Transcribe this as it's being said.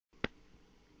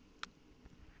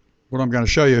what I'm going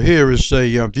to show you here is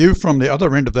a view from the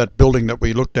other end of that building that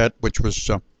we looked at, which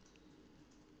was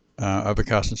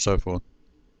overcast and so forth.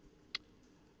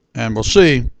 And we'll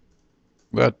see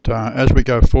that as we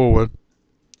go forward,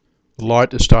 the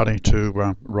light is starting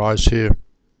to rise here.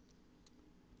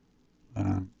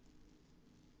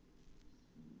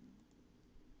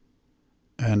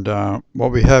 And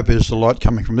what we have is the light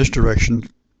coming from this direction.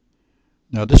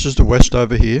 Now this is the west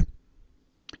over here.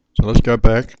 So let's go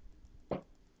back.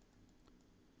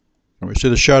 And we see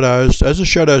the shadows. As the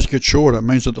shadows get shorter, it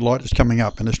means that the light is coming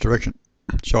up in this direction.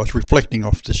 So it's reflecting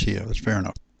off this here. That's fair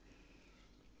enough.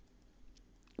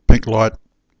 Pink light.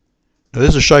 Now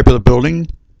there's the shape of the building,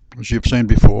 as you've seen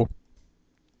before.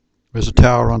 There's a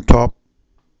tower on top.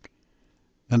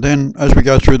 And then as we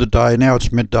go through the day, now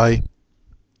it's midday,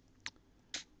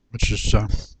 which is,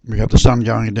 we have the sun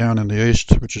going down in the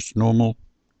east, which is normal,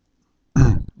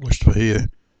 at least for here.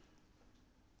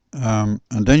 And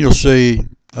then you'll see,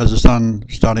 as the sun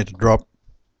is starting to drop,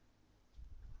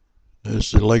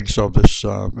 there's the legs of this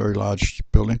very large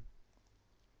building.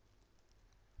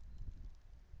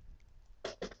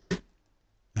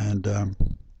 And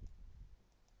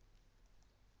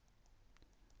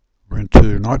we're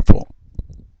into nightfall.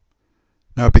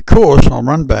 Now because, I'll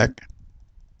run back.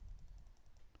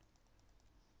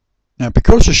 Now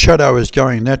because the shadow is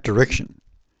going in that direction,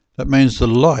 that means the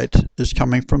light is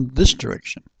coming from this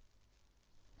direction.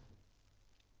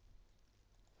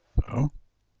 So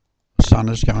the sun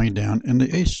is going down in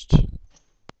the east.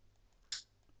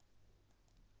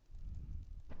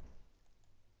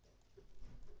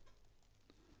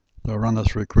 So I'll run that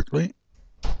through quickly.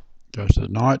 Goes to the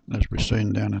night, as we've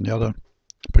seen down in the other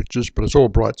pictures, but it's all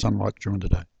bright sunlight during the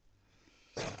day.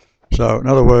 So in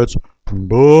other words,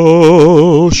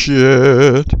 bullshit.